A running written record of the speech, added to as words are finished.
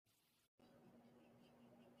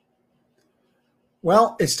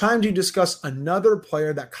Well, it's time to discuss another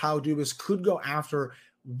player that Kyle Dubas could go after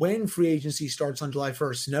when free agency starts on July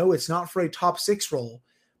 1st. No, it's not for a top six role.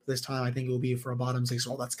 This time, I think it will be for a bottom six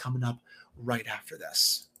role. That's coming up right after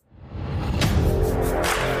this.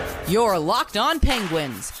 You're Locked On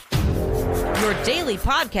Penguins, your daily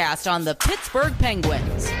podcast on the Pittsburgh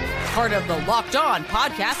Penguins, part of the Locked On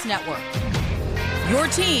Podcast Network. Your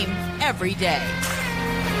team every day.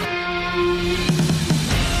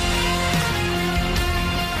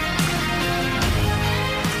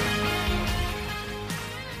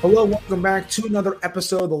 Hello, welcome back to another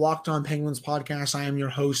episode of the Locked On Penguins podcast. I am your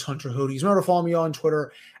host, Hunter Hodes. Remember to follow me on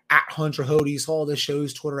Twitter at Hunter Hodes. Follow the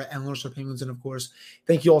show's Twitter at @Penguins. And of course,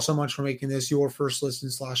 thank you all so much for making this your first listen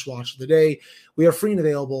 / watch of the day. We are free and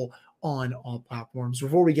available on all platforms.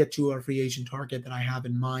 Before we get to our free agent target that I have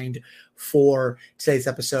in mind for today's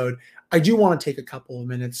episode, I do want to take a couple of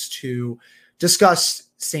minutes to discuss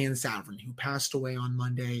Stan Savran, who passed away on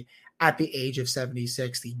Monday at the age of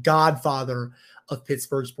 76, the godfather of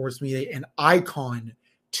Pittsburgh sports media, an icon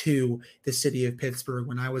to the city of Pittsburgh.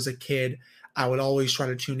 When I was a kid, I would always try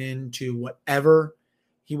to tune in to whatever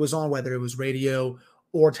he was on, whether it was radio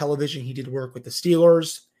or television. He did work with the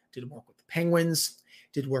Steelers, did work with the Penguins,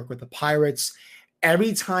 did work with the Pirates.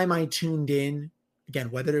 Every time I tuned in,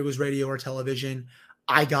 again, whether it was radio or television,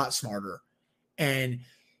 I got smarter. And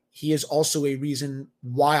he is also a reason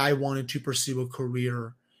why I wanted to pursue a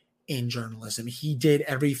career in journalism. He did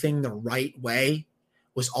everything the right way,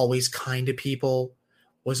 was always kind to people,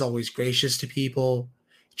 was always gracious to people,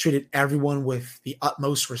 treated everyone with the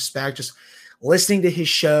utmost respect. Just listening to his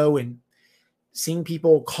show and seeing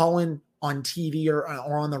people calling on TV or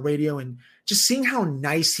on the radio and just seeing how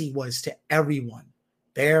nice he was to everyone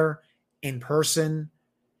there in person.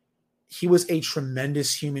 He was a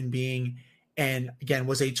tremendous human being and, again,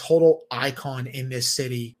 was a total icon in this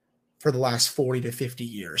city for the last 40 to 50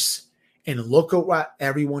 years. And look at what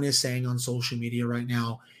everyone is saying on social media right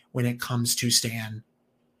now when it comes to Stan.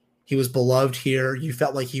 He was beloved here. You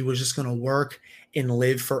felt like he was just going to work and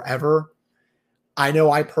live forever. I know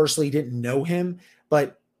I personally didn't know him,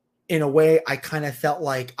 but in a way, I kind of felt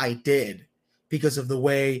like I did because of the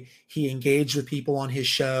way he engaged with people on his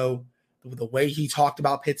show, the way he talked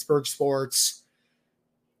about Pittsburgh sports.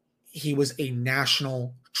 He was a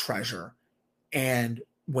national treasure. And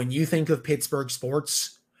when you think of Pittsburgh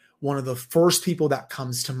sports, one of the first people that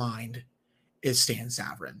comes to mind is Stan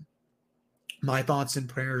Savran. My thoughts and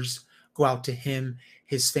prayers go out to him,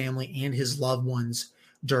 his family, and his loved ones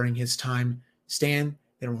during his time. Stan,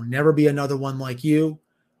 there will never be another one like you.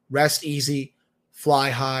 Rest easy,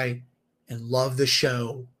 fly high, and love the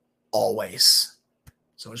show always.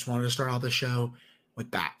 So I just wanted to start out the show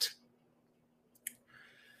with that.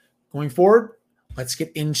 Going forward, let's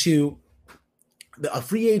get into a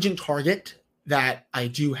free agent target that I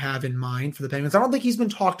do have in mind for the Penguins. I don't think he's been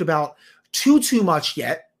talked about too much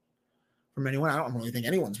yet from anyone. I don't really think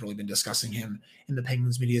anyone's really been discussing him in the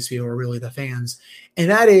Penguins media sphere or really the fans.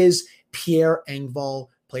 And that is Pierre Engvall.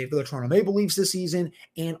 Played for the Toronto Maple Leafs this season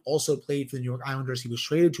and also played for the New York Islanders. He was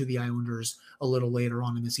traded to the Islanders a little later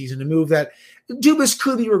on in the season, a move that Dubas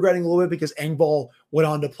could be regretting a little bit because Engvall went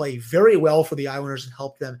on to play very well for the Islanders and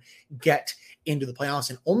helped them get into the playoffs.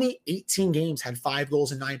 And only 18 games, had 5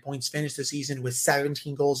 goals and 9 points, finished the season with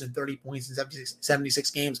 17 goals and 30 points in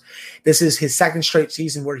 76 games. This is his second straight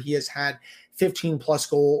season where he has had 15 plus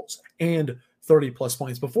goals and 30 plus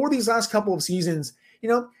points. Before these last couple of seasons,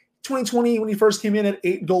 2020, when he first came in at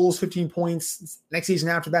 8 goals, 15 points. Next season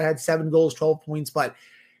after that had 7 goals, 12 points. But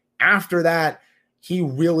after that, he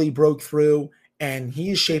really broke through, and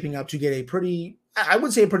he is shaping up to get a pretty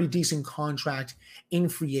decent contract in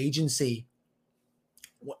free agency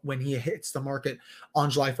when he hits the market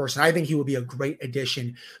on July 1st. And I think he will be a great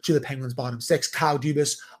addition to the Penguins' bottom six. Kyle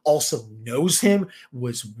Dubas also knows him,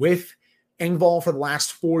 was with Engvall for the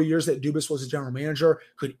last 4 years that Dubas was a general manager,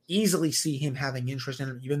 could easily see him having interest in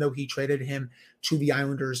him, even though he traded him to the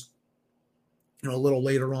Islanders, a little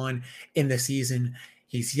later on in the season.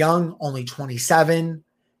 He's young, only 27,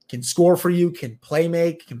 can score for you, can play on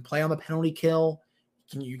the penalty kill.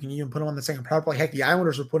 You can even put him on the second power play. Heck, the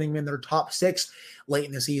Islanders are putting him in their top 6 late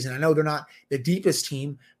in the season. I know they're not the deepest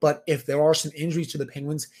team, but if there are some injuries to the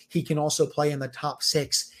Penguins, he can also play in the top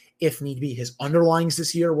 6 if need be. His underlines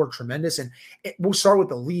this year were tremendous. And we'll start with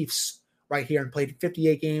the Leafs right here, and played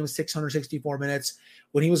 58 games, 664 minutes.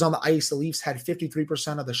 When he was on the ice, the Leafs had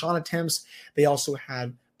 53% of the shot attempts. They also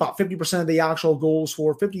had about 50% of the actual goals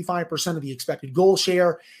for, 55% of the expected goal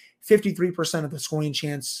share, 53% of the scoring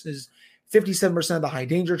chances, 57% of the high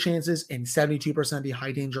danger chances, and 72% of the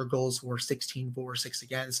high danger goals were 16 for, 6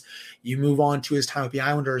 against. You move on to his time with the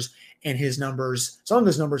Islanders, and his numbers, some of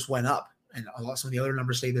his numbers went up, and some of the other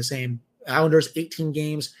numbers stayed the same. Islanders, 18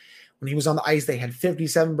 games. When he was on the ice, they had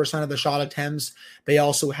 57% of the shot attempts. They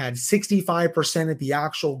also had 65% of the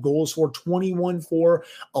actual goals for, 21 for,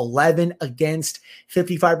 11 against,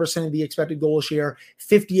 55% of the expected goal share,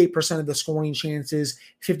 58% of the scoring chances,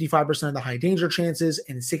 55% of the high danger chances,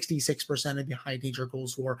 and 66% of the high danger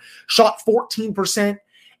goals for. Shot 14%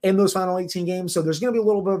 in those final 18 games. So there's going to be a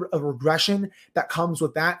little bit of regression that comes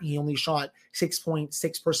with that. He only shot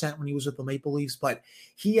 6.6% when he was with the Maple Leafs, but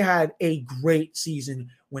he had a great season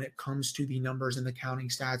when it comes to the numbers and the counting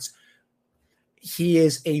stats. He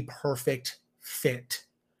is a perfect fit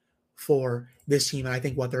for this team, and I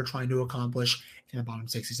think what they're trying to accomplish in the bottom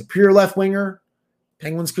six. He's a pure left winger.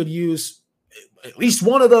 Penguins could use at least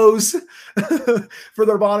one of those for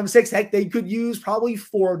their bottom six. Heck, they could use probably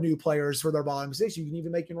 4 new players for their bottom six. You can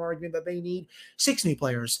even make an argument that they need 6 new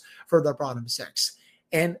players for their bottom six.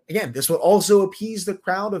 And again, this will also appease the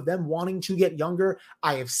crowd of them wanting to get younger.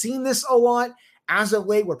 I have seen this a lot as of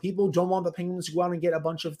late where people don't want the Penguins to go out and get a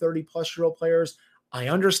bunch of 30-plus-year-old players. I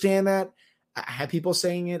understand that. I had people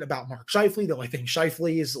saying it about Mark Scheifele, though I think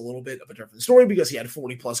Scheifele is a little bit of a different story because he had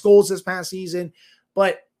 40-plus goals this past season.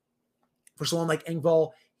 But for someone like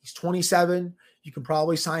Engvall, he's 27. You can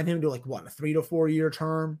probably sign him to a 3 to 4 year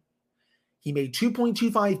term. He made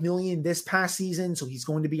 $2.25 million this past season, so he's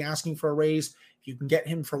going to be asking for a raise. If you can get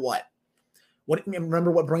him for what?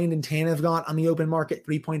 Remember what Brandon Tanev got on the open market,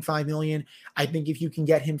 $3.5 million. I think if you can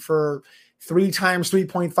get him for 3 times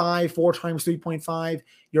 3.5, 4 times 3.5,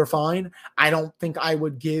 you're fine. I don't think I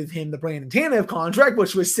would give him the Brandon Tanev contract,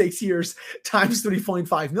 which was 6 years times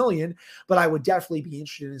 3.5 million, but I would definitely be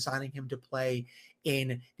interested in signing him to play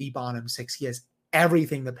in the bottom six. He has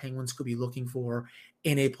everything the Penguins could be looking for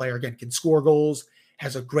in a player. Again, can score goals,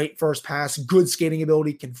 has a great first pass, good skating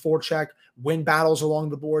ability, can forecheck, win battles along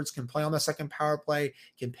the boards, can play on the second power play,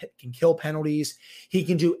 can kill penalties. He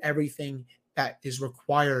can do everything that is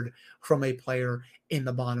required from a player in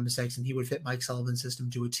the bottom six, and he would fit Mike Sullivan's system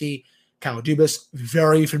to a T. Kyle Dubas,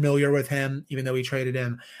 very familiar with him, even though he traded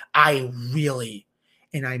him. I really,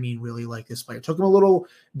 and I mean really, like this player. It took him a little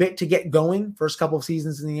bit to get going. First couple of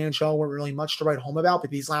seasons in the NHL weren't really much to write home about,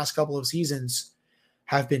 but these last couple of seasons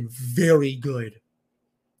have been very good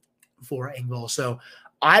for Engvall. So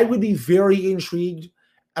I would be very intrigued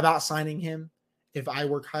about signing him if I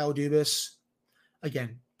were Kyle Dubas.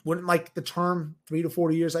 Again, wouldn't like the term 3 to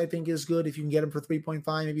 4 years, I think is good. If you can get him for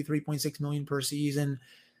 3.5, maybe 3.6 million per season,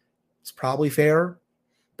 it's probably fair.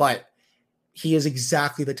 But he is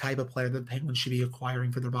exactly the type of player that the Penguins should be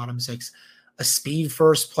acquiring for their bottom six. A speed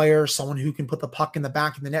first player, someone who can put the puck in the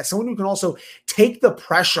back of the net, someone who can also take the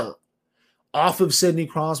pressure off of Sidney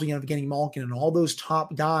Crosby and Evgeny Malkin and all those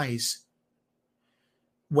top guys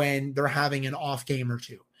when they're having an off game or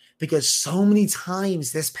two. Because so many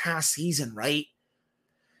times this past season, right?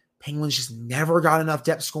 Penguins just never got enough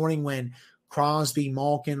depth scoring when Crosby,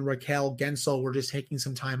 Malkin, Raquel, Gensel were just taking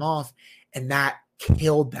some time off, and that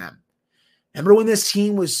killed them. Remember when this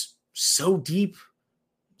team was so deep,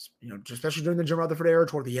 especially during the Jim Rutherford era,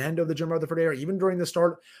 toward the end of the Jim Rutherford era, even during the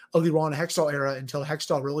start of the Ron Hextall era until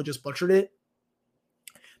Hextall really just butchered it.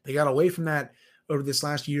 They got away from that over this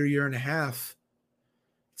last year and a half.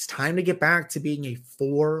 It's time to get back to being a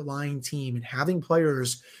 4-line team and having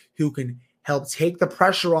players who can help take the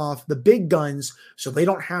pressure off the big guns so they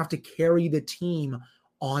don't have to carry the team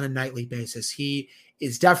on a nightly basis. He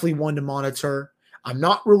is definitely one to monitor. I'm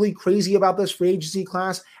not really crazy about this free agency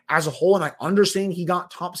class as a whole, and I understand he got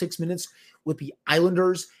top 6 minutes with the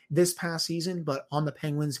Islanders this past season, but on the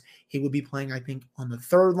Penguins, he would be playing, I think, on the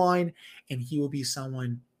 3rd line, and he will be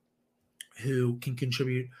someone who can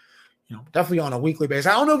contribute definitely on a weekly basis.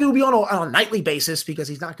 I don't know if he'll be on a nightly basis because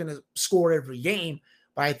he's not going to score every game,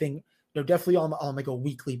 but I think definitely on like a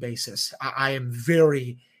weekly basis. I am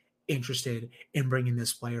very interested in bringing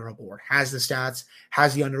this player aboard. Has the stats,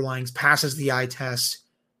 has the underlyings, passes the eye test.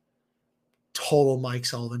 Total Mike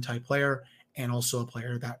Sullivan type player, and also a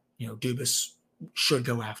player that Dubas should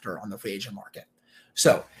go after on the free agent market.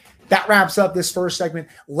 So that wraps up this first segment.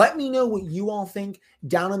 Let me know what you all think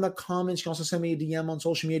down in the comments. You can also send me a DM on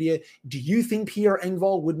social media. Do you think Pierre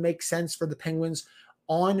Engvall would make sense for the Penguins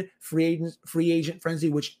on free agent frenzy,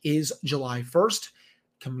 which is July 1st?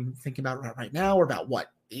 Can we think about it right now? We're about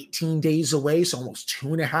 18 days away, so almost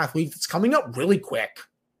 2.5 weeks. It's coming up really quick.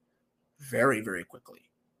 Very, very quickly.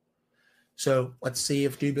 So let's see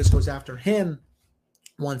if Dubas goes after him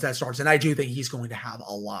once that starts. And I do think he's going to have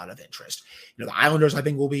a lot of interest. The Islanders, I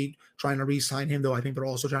think, will be trying to re-sign him, though I think they're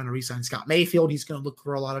also trying to re-sign Scott Mayfield. He's going to look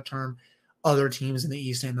for a lot of term. Other teams in the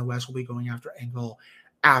East and the West will be going after Engvall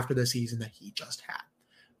after the season that he just had.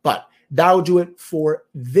 But that'll do it for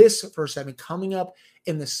this first segment. Coming up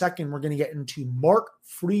in the second, we're going to get into Mark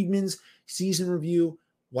Friedman's season review,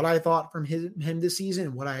 what I thought from him this season,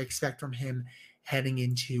 and what I expect from him heading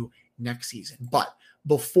into next season. But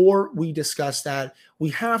before we discuss that, we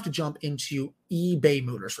have to jump into eBay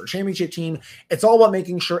Motors. For a championship team, it's all about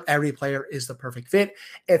making sure every player is the perfect fit.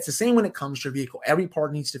 It's the same when it comes to your vehicle. Every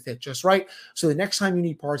part needs to fit just right. So the next time you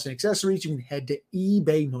need parts and accessories, you can head to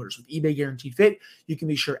eBay Motors. With eBay Guaranteed Fit, you can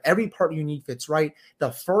be sure every part you need fits right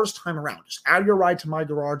the first time around. Just add your ride to my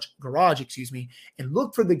garage, and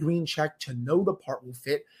look for the green check to know the part will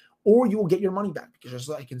fit, or you will get your money back. Because just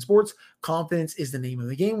like in sports, confidence is the name of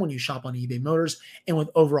the game when you shop on eBay Motors. And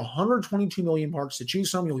with over 122 million parts to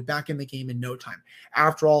choose from, you'll be back in the game in no time.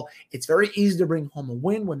 After all, it's very easy to bring home a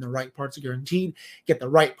win when the right parts are guaranteed. Get the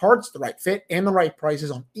right parts, the right fit, and the right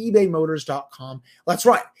prices on ebaymotors.com. That's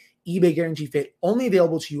right. eBay Guaranteed Fit, only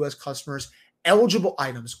available to U.S. customers. Eligible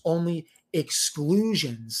items only.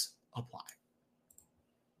 Exclusions apply.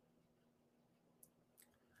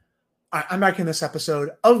 I'm back in this episode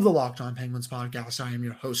of the Locked On Penguins podcast. I am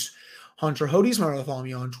your host, Hunter Hodes. Remember to follow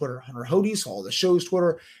me on Twitter, Hunter Hodes. Follow the show's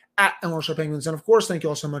Twitter at NLR Penguins. And of course, thank you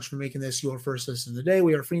all so much for making this your first listen of the day.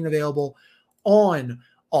 We are free and available on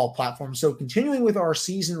all platforms. So continuing with our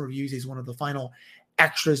season reviews is one of the final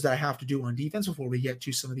extras that I have to do on defense before we get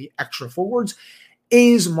to some of the extra forwards.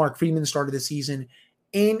 Is Mark Friedman started the season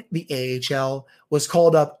in the AHL, was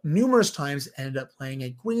called up numerous times, ended up playing a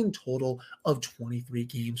grand total of 23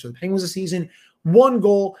 games. So the Penguins this season, 1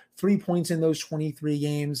 goal, 3 points in those 23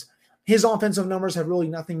 games. His offensive numbers have really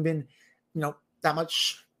nothing been, that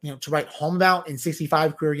much, to write home about. In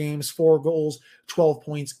 65 career games, 4 goals, 12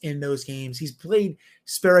 points in those games. He's played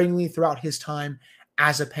sparingly throughout his time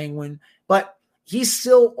as a Penguin, but he's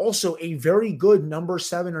still also a very good number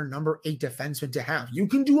 7 or number 8 defenseman to have. You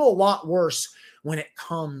can do a lot worse when it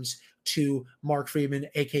comes to Mark Friedman,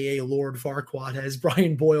 a.k.a. Lord Farquaad, as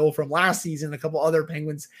Brian Boyle from last season, a couple other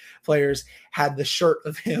Penguins players had the shirt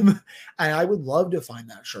of him. And I would love to find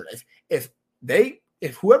that shirt. If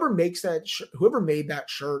whoever makes that, whoever made that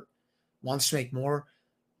shirt wants to make more,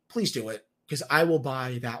 please do it, because I will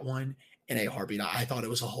buy that one in a heartbeat. I thought it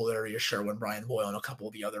was a hilarious shirt when Brian Boyle and a couple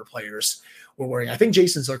of the other players were wearing. I think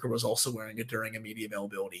Jason Zucker was also wearing it during immediate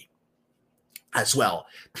availability as well.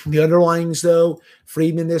 The underlyings, though,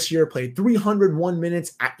 Friedman this year played 301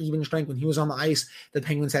 minutes at even strength when he was on the ice. The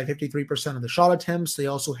Penguins had 53% of the shot attempts. They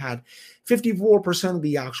also had 54% of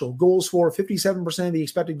the actual goals for, 57% of the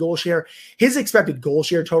expected goal share. His expected goal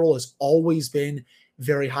share total has always been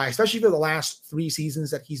very high, especially for the last 3 seasons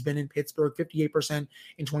that he's been in Pittsburgh. 58%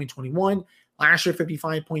 in 2021. Last year,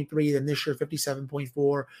 55.3, then this year,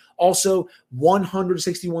 57.4. Also,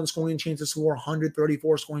 161 scoring chances for,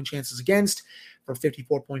 134 scoring chances against for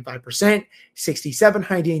 54.5%. 67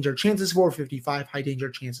 high danger chances for, 55 high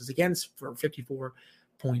danger chances against for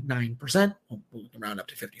 54.9%. We'll round up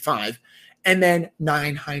to 55. And then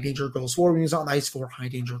 9 high danger goals for when he's on the ice, 4 high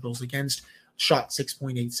danger goals against, shot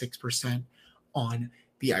 6.86% on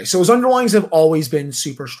the ice. So his underlyings have always been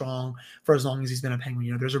super strong for as long as he's been a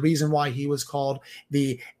Penguin. There's a reason why he was called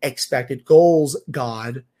the expected goals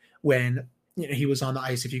god when he was on the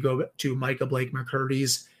ice. If you go to Micah Blake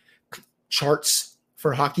McCurdy's charts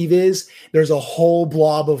for Hockey Viz, there's a whole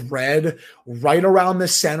blob of red right around the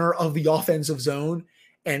center of the offensive zone,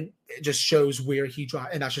 and it just shows where he drives,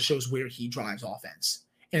 and that just shows where he drives offense.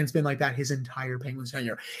 And it's been like that his entire Penguins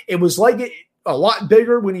tenure. It was like it a lot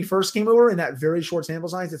bigger when he first came over in that very short sample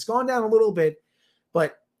size. It's gone down a little bit,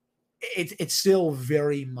 but it's still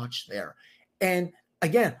very much there. And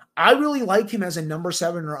again, I really like him as a number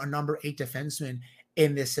 7 or a number 8 defenseman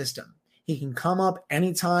in this system. He can come up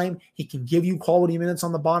anytime. He can give you quality minutes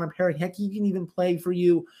on the bottom pairing. Heck, he can even play for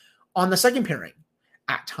you on the second pairing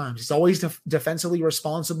at times. He's always defensively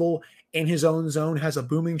responsible in his own zone, has a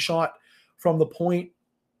booming shot from the point.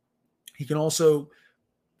 He can also,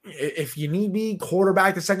 if you need be,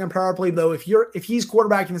 quarterback the second power play, though. If he's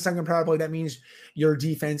quarterbacking the second power play, that means your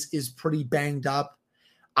defense is pretty banged up.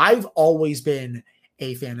 I've always been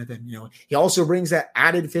a fan of him. He also brings that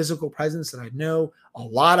added physical presence that I know a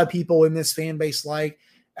lot of people in this fan base like.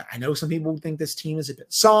 I know some people think this team is a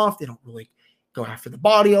bit soft. They don't really go after the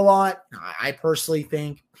body a lot. I personally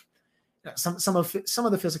think some of the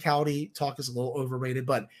physicality talk is a little overrated,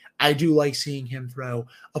 but I do like seeing him throw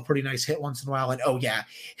a pretty nice hit once in a while. And oh yeah,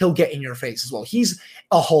 he'll get in your face as well. He's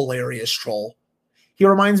a hilarious troll. He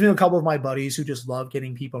reminds me of a couple of my buddies who just love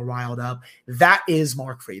getting people riled up. That is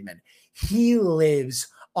Mark Friedman. He lives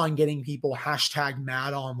on getting people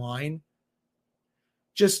 #mad online.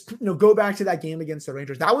 Just, go back to that game against the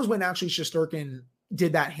Rangers. That was when actually Shesterkin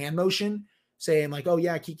did that hand motion saying like, oh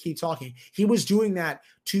yeah, keep talking. He was doing that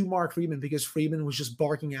to Mark Friedman because Friedman was just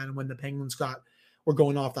barking at him when the Penguins were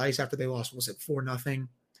going off the ice after they lost, was it 4-0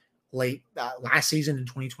 late last season in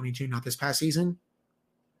 2022, not this past season.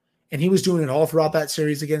 And he was doing it all throughout that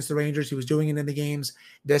series against the Rangers. He was doing it in the games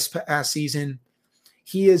this past season.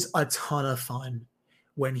 He is a ton of fun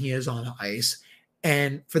when he is on the ice.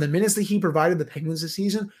 And for the minutes that he provided the Penguins this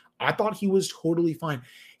season, I thought he was totally fine.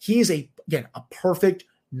 He is a perfect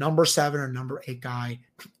number 7 or number 8 guy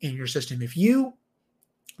in your system. If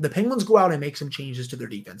the Penguins go out and make some changes to their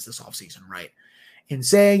defense this offseason, right? And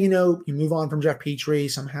say, you move on from Jeff Petrie,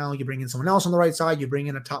 somehow you bring in someone else on the right side, you bring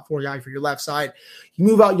in a top 4 guy for your left side, you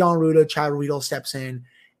move out Jan Ruda, Chad Riedel steps in,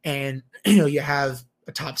 and you have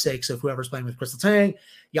a top 6 of whoever's playing with Crystal Tang.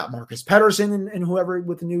 You got Marcus Pettersson and whoever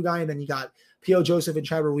with the new guy, and then you got P.O. Joseph and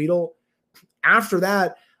Chad Riedel. After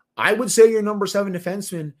that, I would say your number 7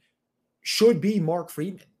 defenseman should be Mark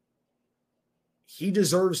Friedman. He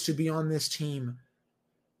deserves to be on this team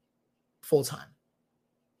full time.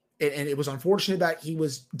 And it was unfortunate that he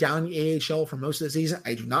was down in the AHL for most of the season.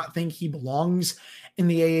 I do not think he belongs in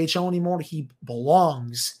the AHL anymore. He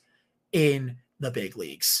belongs in the big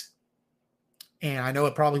leagues. And I know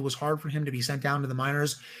it probably was hard for him to be sent down to the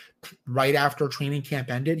minors right after training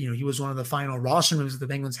camp ended. He was one of the final roster moves that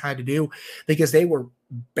the Penguins had to do because they were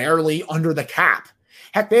barely under the cap.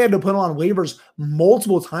 Heck, they had to put on waivers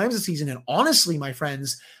multiple times this season. And honestly, my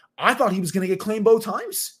friends, I thought he was going to get claimed both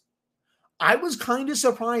times. I was kind of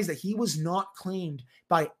surprised that he was not claimed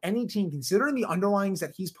by any team, considering the underlyings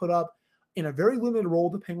that he's put up in a very limited role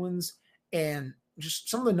with the Penguins and just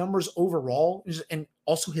some of the numbers overall, and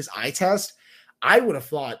also his eye test. I would have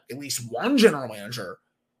thought at least one general manager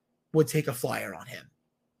would take a flyer on him.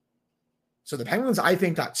 So the Penguins, I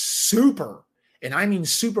think, got super, and I mean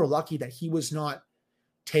super lucky that he was not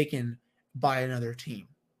taken by another team.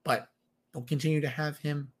 But they'll continue to have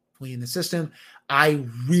him play in the system. I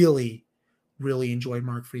really enjoyed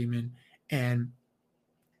Mark Friedman. And,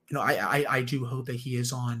 I do hope that he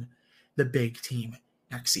is on the big team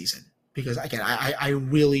next season. Because, again, I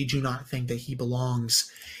really do not think that he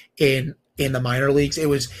belongs in the minor leagues. It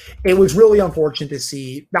was really unfortunate to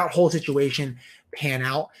see that whole situation pan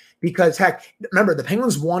out. Because, heck, remember, the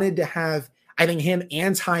Penguins wanted to have, I think, him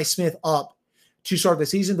and Ty Smith up to start the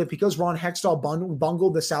season. But because Ron Hextall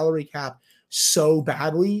bungled the salary cap so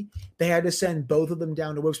badly, they had to send both of them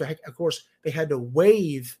down to Wilkes. But of course, they had to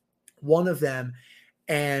waive one of them,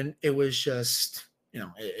 and it was just,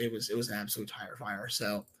 it was an absolute tire fire.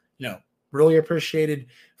 So, really appreciated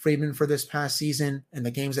Friedman for this past season and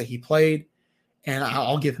the games that he played, and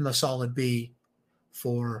I'll give him a solid B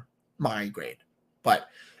for my grade. But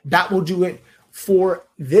that will do it for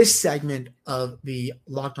this segment of the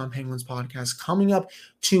Locked On Penguins podcast. Coming up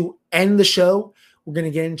to end the show, we're going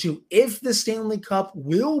to get into if the Stanley Cup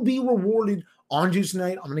will be rewarded on Tuesday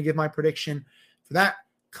night. I'm going to give my prediction for that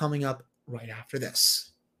coming up right after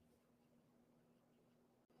this.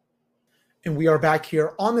 And we are back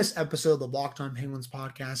here on this episode of the Locked On Penguins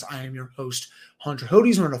podcast. I am your host, Hunter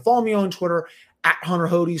Hodes. Remember to follow me on Twitter at Hunter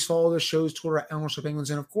Hodes. Follow the show's Twitter at Elmhurst Penguins.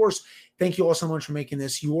 And of course, thank you all so much for making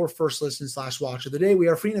this your first listen / watch of the day. We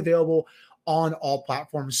are free and available on all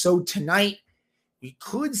platforms. So tonight, we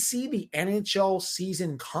could see the NHL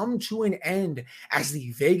season come to an end as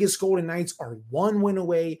the Vegas Golden Knights are one win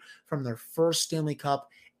away from their first Stanley Cup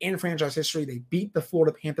in franchise history. They beat the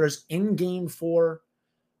Florida Panthers in Game 4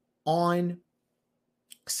 on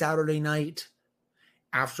Saturday night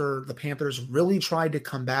after the Panthers really tried to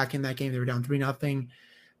come back in that game. They were down 3-0.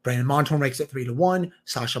 Brandon Montour makes it 3-1.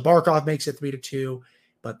 Sasha Barkov makes it 3-2,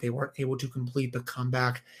 but they weren't able to complete the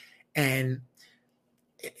comeback. And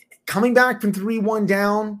coming back from 3-1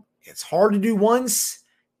 down, it's hard to do once.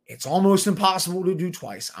 It's almost impossible to do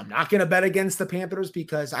twice. I'm not going to bet against the Panthers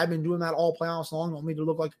because I've been doing that all playoffs long, only to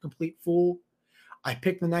look like a complete fool. I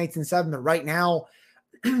picked the Knights in 7, but right now,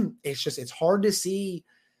 it's hard to see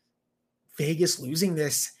Vegas losing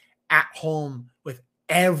this at home with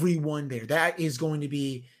everyone there. That is going to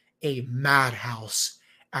be a madhouse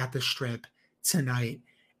at the Strip tonight.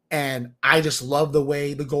 And I just love the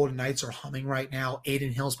way the Golden Knights are humming right now.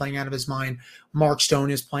 Aiden Hill's playing out of his mind. Mark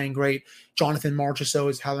Stone is playing great. Jonathan Marchessault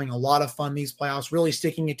is having a lot of fun these playoffs, really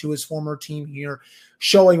sticking it to his former team here,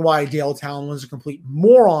 showing why Dale Talon was a complete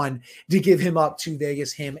moron to give him up to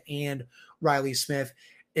Vegas, him and Riley Smith.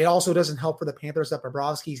 It also doesn't help for the Panthers that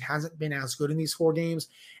Bobrovsky hasn't been as good in these 4 games,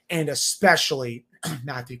 and especially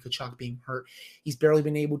Matthew Tkachuk being hurt. He's barely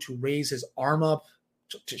been able to raise his arm up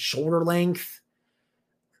to shoulder length.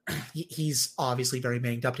 He's obviously very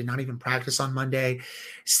banged up, did not even practice on Monday.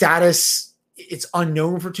 Status, it's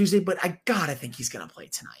unknown for Tuesday, but I gotta think he's going to play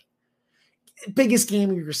tonight. Biggest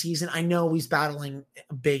game of your season. I know he's battling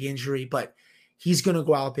a big injury, but he's going to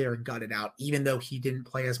go out there and gut it out, even though he didn't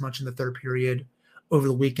play as much in the third period over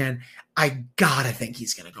the weekend. I gotta think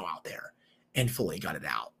he's going to go out there and fully gut it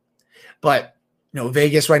out. But,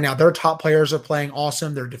 Vegas right now, their top players are playing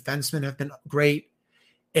awesome. Their defensemen have been great.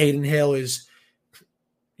 Aiden Hill is,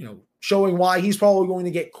 showing why he's probably going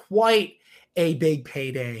to get quite a big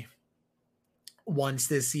payday once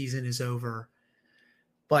this season is over.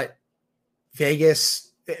 But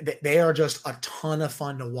Vegas, they are just a ton of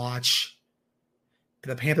fun to watch.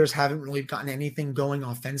 The Panthers haven't really gotten anything going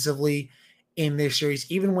offensively in this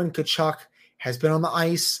series. Even when Tkachuk has been on the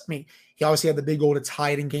ice, he obviously had the big goal to tie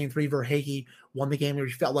it in Game 3. Verhaeghe won the game where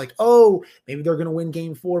he felt like, maybe they're going to win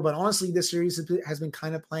Game 4. But honestly, this series has been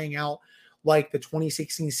kind of playing out like the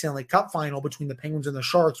 2016 Stanley Cup final between the Penguins and the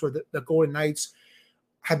Sharks, where the Golden Knights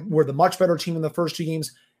were the much better team in the first two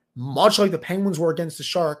games, much like the Penguins were against the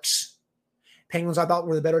Sharks. Penguins, I thought,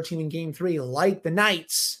 were the better team in Game 3, like the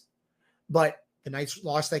Knights. But the Knights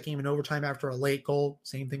lost that game in overtime after a late goal.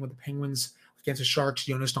 Same thing with the Penguins against the Sharks.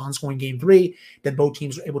 Jonas Don scoring Game 3. Then both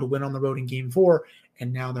teams were able to win on the road in Game 4.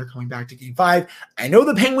 And now they're coming back to Game 5. I know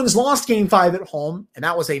the Penguins lost Game 5 at home, and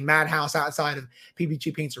that was a madhouse outside of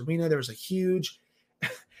PPG Paints Arena. There was a huge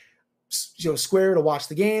square to watch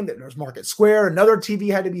the game. There was Market Square. Another TV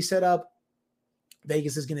had to be set up.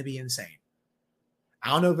 Vegas is going to be insane. I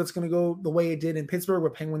don't know if it's going to go the way it did in Pittsburgh, where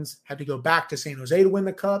Penguins had to go back to San Jose to win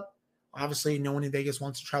the Cup. Obviously, no one in Vegas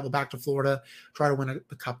wants to travel back to Florida, try to win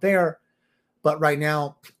the Cup there. But right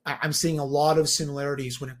now, I'm seeing a lot of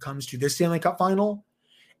similarities when it comes to this Stanley Cup final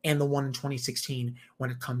and the one in 2016 when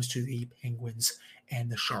it comes to the Penguins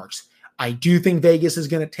and the Sharks. I do think Vegas is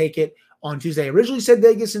going to take it on Tuesday. I originally said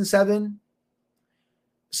Vegas in 7.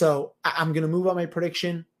 So I'm going to move on my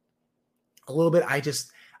prediction a little bit.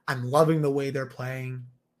 I'm loving the way they're playing.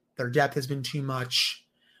 Their depth has been too much.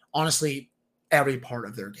 Honestly, every part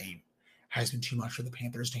of their game has been too much for the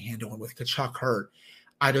Panthers to handle. And with Tkachuk hurt,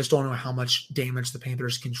 I just don't know how much damage the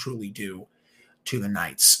Panthers can truly do to the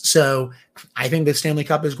Knights. So I think the Stanley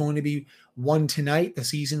Cup is going to be won tonight. The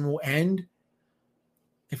season will end.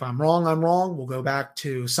 If I'm wrong, I'm wrong. We'll go back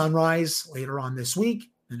to Sunrise later on this week.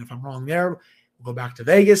 And if I'm wrong there, we'll go back to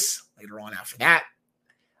Vegas later on after that.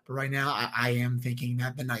 But right now, I am thinking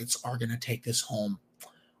that the Knights are going to take this home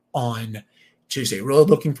on Tuesday. Really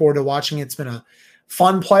looking forward to watching it. It's been a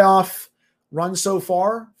fun playoff run so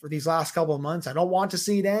far for these last couple of months. I don't want to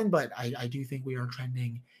see it end, but I do think we are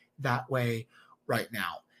trending that way right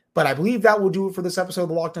now. But I believe that will do it for this episode of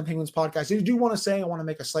the Locked On Penguins podcast. I do want to say, I want to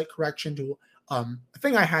make a slight correction to a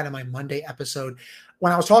thing I had in my Monday episode.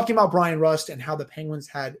 When I was talking about Brian Rust and how the Penguins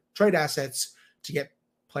had trade assets to get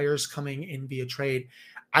players coming in via trade,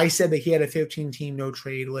 I said that he had a 15-team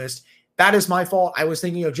no-trade list. That is my fault. I was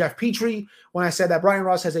thinking of Jeff Petrie when I said that Brian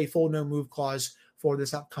Rust has a full no-move clause for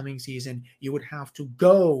this upcoming season. You would have to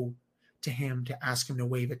go to him to ask him to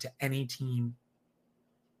waive it to any team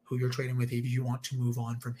who you're trading with if you want to move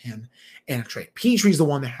on from him in a trade. Petrie's the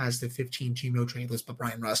one that has the 15-team no-trade list, but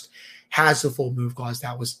Brian Rust has the full move clause.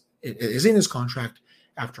 That is in his contract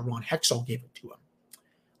after Ron Hextall gave it to him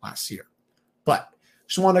last year. But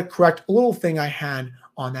just want to correct a little thing I had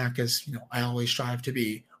on that because, I always strive to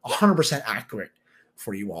be 100% accurate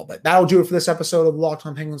for you all. But that'll do it for this episode of the Locked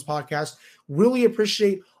On Penguins podcast. Really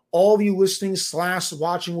appreciate all of you listening /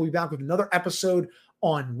 watching. We'll be back with another episode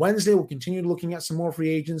on Wednesday. We'll continue looking at some more free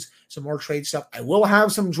agents, some more trade stuff. I will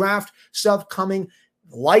have some draft stuff coming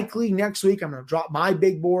likely next week. I'm going to drop my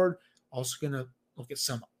big board. Also going to look at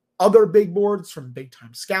some other big boards from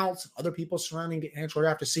big-time scouts, other people surrounding the NHL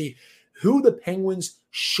draft to see who the Penguins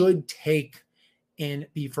should take in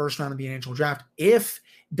the first round of the NHL draft if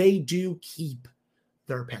they do keep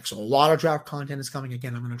their pick. So a lot of draft content is coming.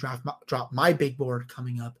 Again, I'm going to drop my big board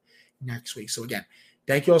coming up next week. So again,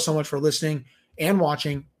 thank you all so much for listening and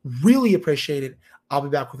watching. Really appreciate it. I'll be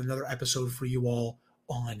back with another episode for you all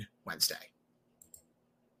on Wednesday.